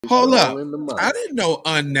It's Hold all up. in the mind. I didn't know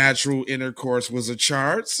unnatural intercourse was a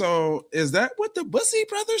charge. So is that what the Bussy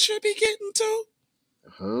brothers should be getting to?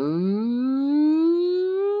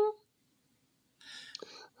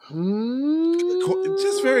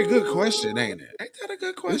 Just very good question, ain't it? Ain't that a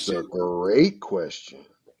good It's a question? great question.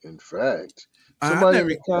 In fact, I somebody in never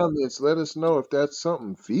the comments, let us know if that's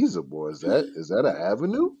something feasible. Is that an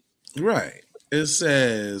avenue? Right. It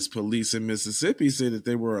says police in Mississippi said that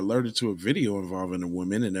they were alerted to a video involving a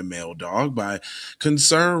woman and a male dog by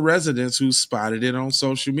concerned residents who spotted it on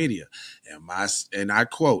social media. And I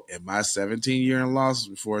quote, in my 17-year in law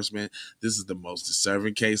enforcement, this is the most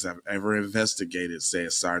disturbing case I've ever investigated,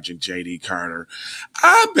 said Sergeant J.D. Carter.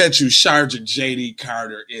 I bet you Sergeant J.D.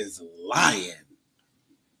 Carter is lying.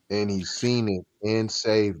 And he's seen it and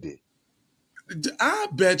saved it. I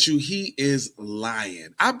bet you he is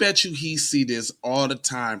lying. I bet you he see this all the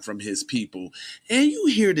time from his people. And you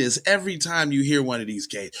hear this every time you hear one of these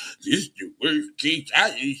cases. This is the worst case I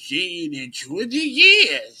have seen in 20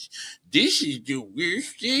 years. This is the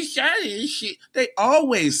worst case I have seen. They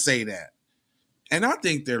always say that. And I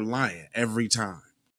think they're lying every time.